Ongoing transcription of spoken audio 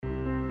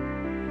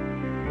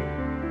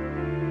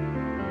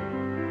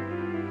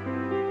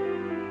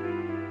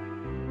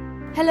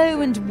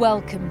Hello and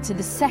welcome to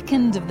the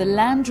second of the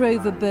Land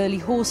Rover Burghley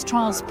Horse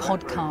Trials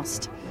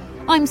podcast.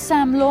 I'm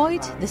Sam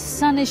Lloyd, the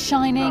sun is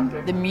shining,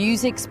 the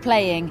music's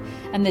playing,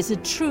 and there's a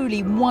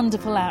truly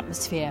wonderful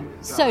atmosphere.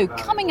 So,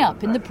 coming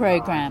up in the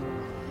programme,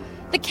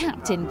 the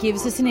captain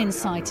gives us an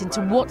insight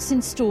into what's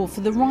in store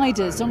for the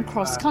riders on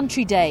Cross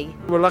Country Day.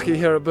 We're lucky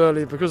here at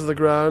Burghley because of the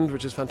ground,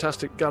 which is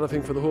fantastic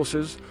galloping for the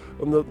horses,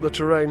 and the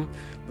terrain.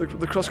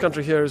 The cross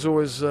country here is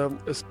always a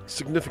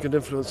significant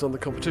influence on the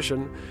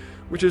competition,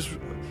 which is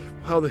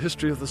how the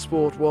history of the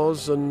sport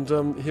was and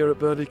here at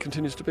Burghley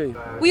continues to be.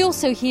 We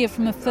also hear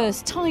from a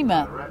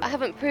first-timer. I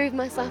haven't proved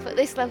myself at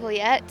this level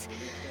yet,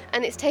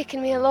 and it's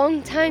taken me a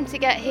long time to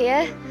get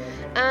here,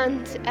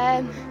 and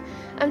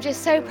I'm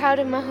just so proud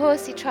of my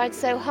horse. He tried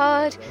so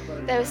hard.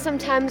 There were some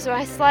times where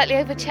I slightly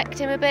overchecked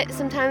him a bit,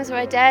 sometimes where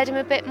I dared him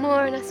a bit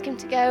more and asked him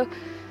to go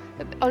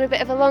on a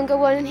bit of a longer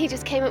one, and he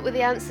just came up with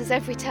the answers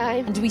every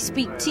time. And we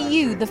speak to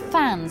you, the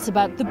fans,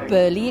 about the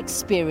Burghley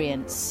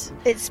experience.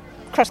 It's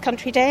Cross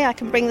Country Day. I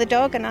can bring the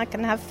dog and I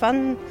can have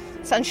fun,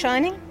 sun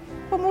shining.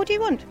 What more do you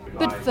want?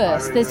 But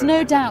first, there's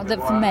no doubt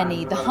that for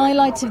many, the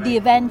highlight of the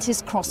event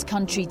is Cross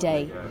Country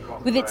Day.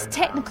 With its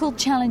technical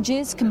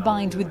challenges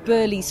combined with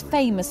Burghley's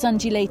famous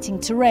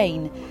undulating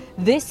terrain,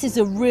 this is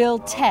a real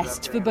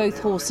test for both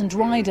horse and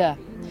rider.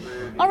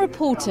 Our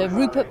reporter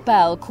Rupert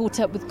Bell caught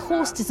up with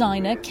course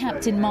designer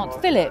Captain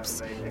Mark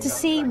Phillips to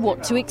see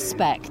what to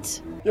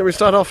expect. Yeah, we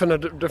start off in a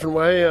different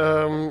way,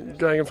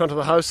 going in front of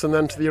the house and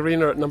then to the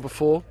arena at number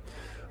 4.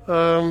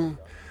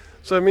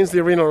 So it means the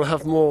arena will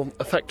have more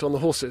effect on the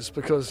horses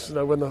because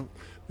when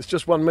it's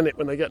just 1 minute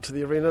when they get to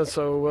the arena,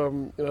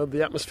 so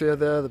the atmosphere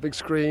there, the big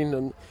screen,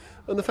 and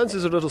the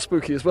fences are a little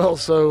spooky as well,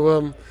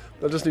 so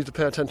they'll just need to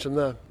pay attention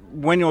there.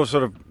 When you're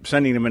sort of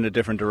sending them in a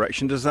different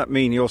direction, does that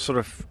mean are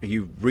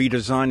you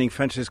redesigning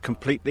fences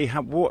completely?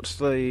 What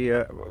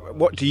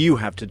do you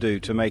have to do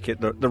to make it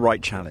the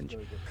right challenge?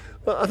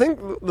 Well, I think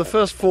the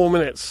first 4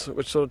 minutes,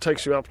 which sort of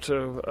takes you up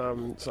to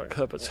it's like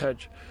Herbert's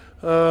Hedge,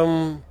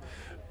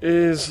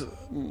 is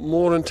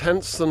more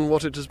intense than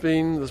what it has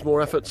been. There's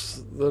more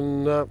efforts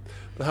than there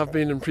have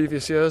been in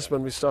previous years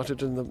when we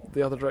started in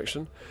the other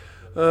direction,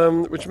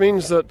 which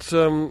means that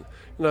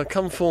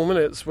come 4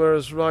 minutes,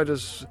 whereas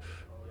riders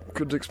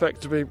could expect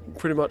to be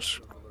pretty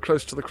much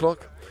close to the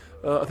clock,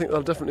 I think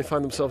they'll definitely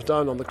find themselves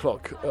down on the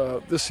clock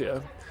this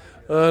year,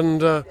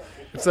 and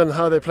it's then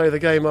how they play the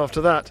game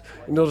after that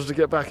in order to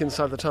get back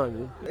inside the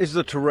time. Is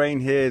the terrain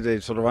here, the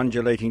sort of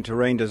undulating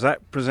terrain, does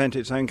that present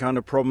its own kind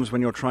of problems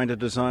when you're trying to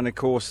design a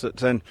course that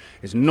then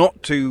is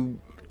not too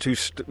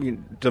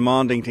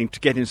demanding to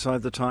get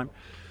inside the time?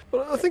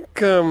 Well, I think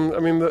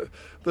the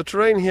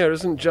terrain here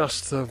isn't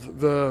just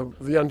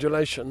the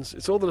undulations.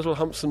 It's all the little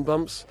humps and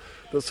bumps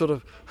that sort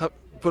of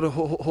put a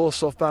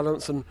horse off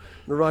balance, and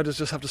the riders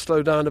just have to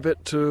slow down a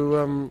bit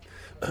to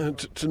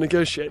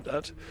negotiate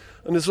that.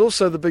 And it's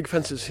also the big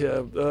fences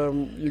here.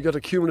 You get a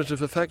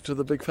cumulative effect of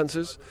the big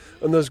fences,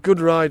 and those good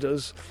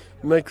riders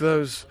make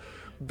those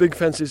big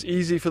fences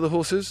easy for the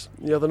horses.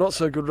 The not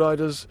so good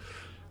riders,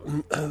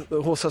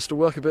 the horse has to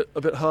work a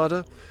bit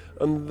harder,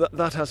 and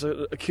that has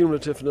a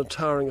cumulative and a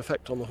towering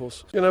effect on the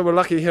horse. We're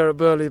lucky here at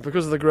Burghley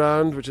because of the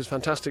ground, which is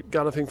fantastic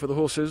galloping for the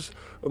horses,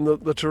 and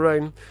the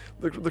terrain.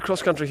 The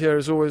cross country here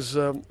is always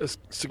a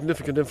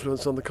significant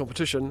influence on the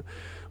competition,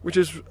 which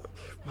is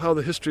how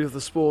the history of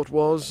the sport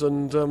was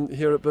and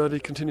here at Burghley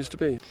continues to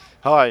be.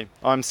 Hi,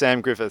 I'm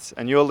Sam Griffiths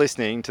and you're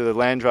listening to the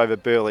Land Rover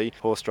Burghley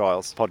Horse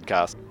Trials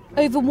podcast.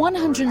 Over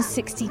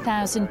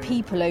 160,000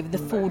 people over the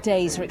 4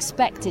 days are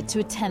expected to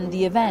attend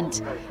the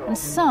event, and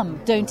some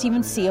don't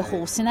even see a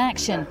horse in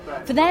action.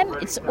 For them,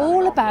 it's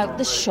all about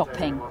the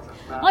shopping.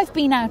 I've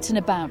been out and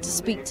about to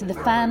speak to the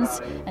fans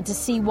and to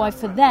see why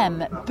for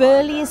them,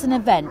 Burghley is an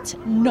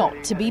event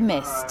not to be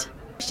missed.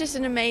 It's just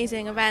an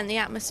amazing event. The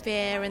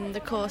atmosphere and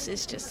the course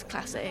is just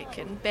classic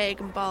and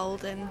big and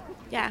bold, and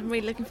yeah, I'm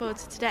really looking forward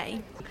to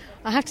today.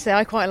 I have to say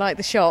I quite like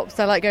the shops.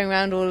 I like going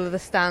around all of the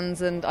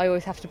stands, and I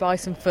always have to buy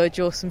some fudge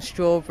or some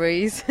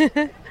strawberries.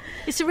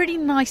 It's a really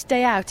nice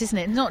day out, isn't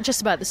it? Not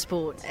just about the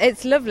sport.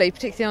 It's lovely,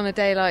 particularly on a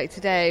day like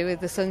today with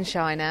the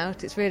sunshine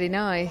out. It's really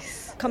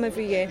nice. Come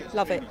every year,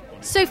 love it.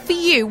 So for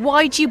you,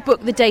 why do you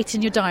book the date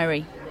in your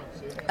diary?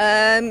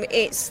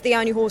 It's the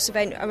only horse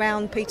event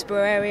around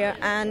Peterborough area,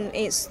 and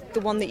it's the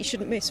one that you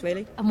shouldn't miss,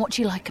 really. And what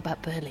do you like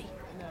about Burghley?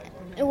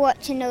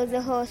 Watching all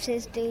the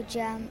horses do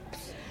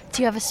jumps.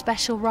 Do you have a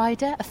special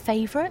rider, a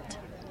favourite?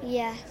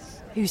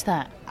 Yes. Who's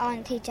that?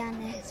 Auntie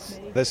Janice.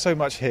 There's so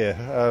much here.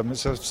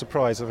 It's a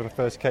surprise when I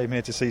first came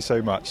here to see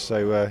so much.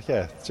 So,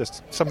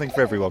 just something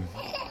for everyone.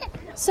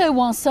 So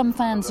while some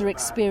fans are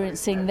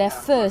experiencing their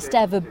first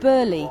ever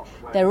Burghley,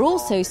 there are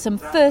also some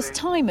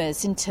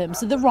first-timers in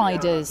terms of the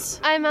riders.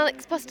 I'm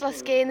Alex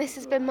Postolowski, and this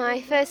has been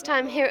my first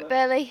time here at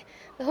Burghley,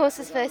 the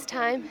horse's first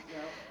time,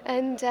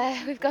 and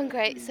we've gone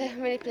great, so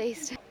I'm really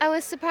pleased. I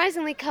was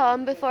surprisingly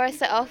calm before I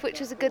set off, which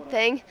was a good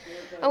thing.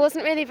 I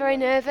wasn't really very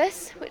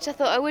nervous, which I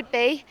thought I would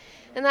be,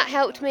 and that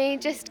helped me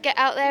just get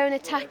out there and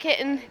attack it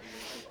and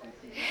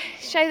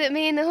show that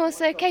me and the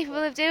horse are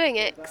capable of doing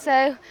it.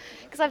 So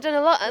because I've done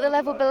a lot at the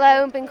level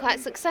below and been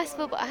quite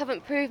successful, but I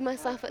haven't proved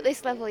myself at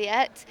this level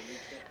yet,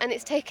 and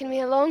it's taken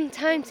me a long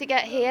time to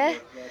get here,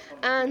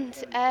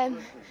 and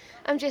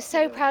I'm just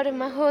so proud of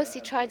my horse. He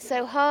tried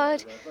so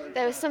hard.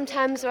 There were some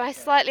times where I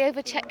slightly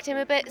overchecked him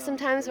a bit,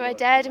 sometimes where I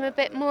dared him a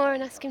bit more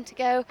and asked him to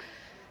go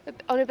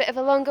on a bit of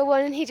a longer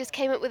one, and he just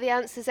came up with the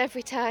answers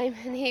every time,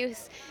 and he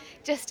was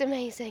just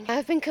amazing.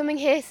 I've been coming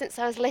here since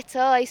I was little.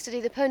 I used to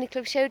do the Pony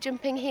Club show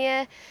jumping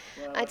here.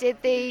 I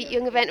did the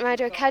Young Event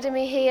Rider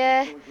Academy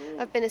here.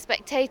 I've been a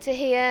spectator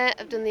here.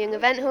 I've done the Young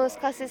Event horse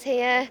classes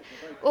here.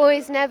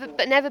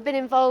 Never been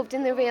involved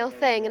in the real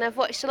thing. And I've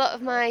watched a lot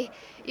of my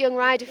young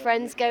rider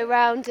friends go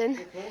round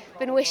and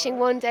been wishing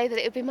one day that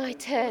it would be my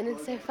turn. And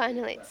so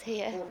finally it's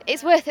here.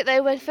 It's worth it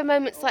though. For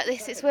moments like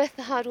this, it's worth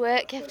the hard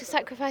work. You have to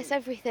sacrifice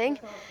everything,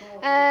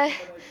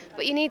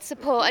 but you need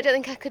support. I don't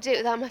think I could do it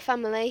without my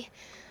family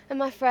and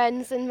my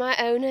friends and my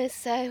owners,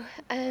 so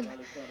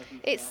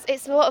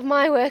it's a lot of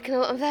my work and a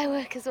lot of their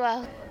work as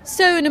well.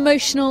 So an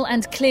emotional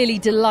and clearly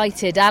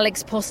delighted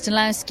Alex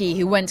Postolowski,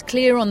 who went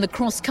clear on the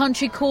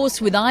cross-country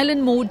course with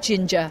Island Maud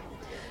Ginger.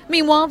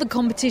 Meanwhile, the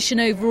competition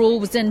overall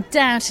was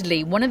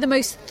undoubtedly one of the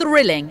most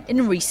thrilling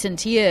in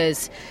recent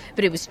years,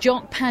 but it was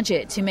Jock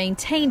Paget who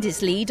maintained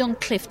his lead on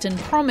Clifton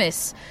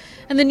Promise,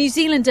 and the New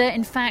Zealander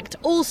in fact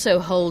also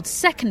holds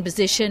second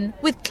position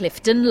with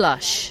Clifton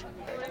Lush.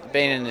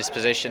 Being in this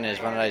position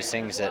is one of those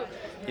things that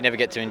you never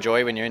get to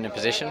enjoy when you're in a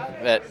position.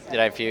 But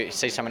if you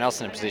see someone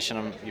else in a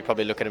position, you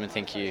probably look at them and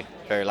think you're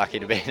very lucky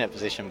to be in that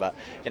position. But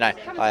I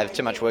have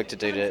too much work to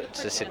do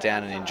to sit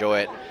down and enjoy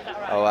it.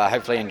 I'll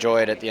hopefully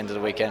enjoy it at the end of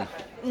the weekend.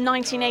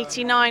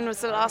 1989 was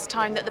the last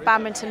time that the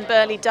Badminton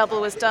Burghley double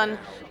was done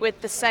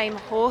with the same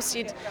horse.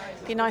 It'd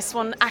be a nice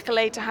one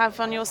accolade to have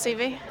on your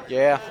CV.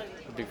 Yeah,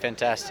 it'd be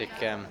fantastic.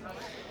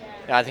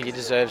 I think he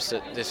deserves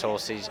this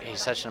horse. He's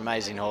such an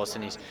amazing horse,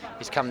 and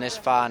he's come this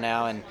far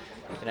now, and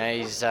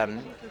he's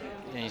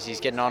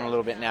getting on a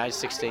little bit now. He's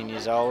 16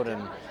 years old,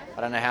 and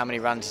I don't know how many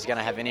runs he's going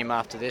to have in him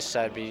after this.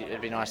 So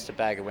it'd be nice to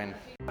bag a win.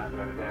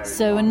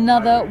 So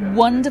another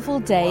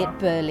wonderful day at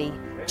Burghley.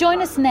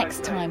 Join us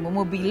next time when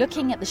we'll be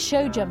looking at the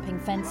show jumping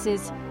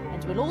fences,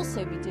 and we'll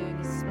also be doing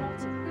a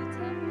sport.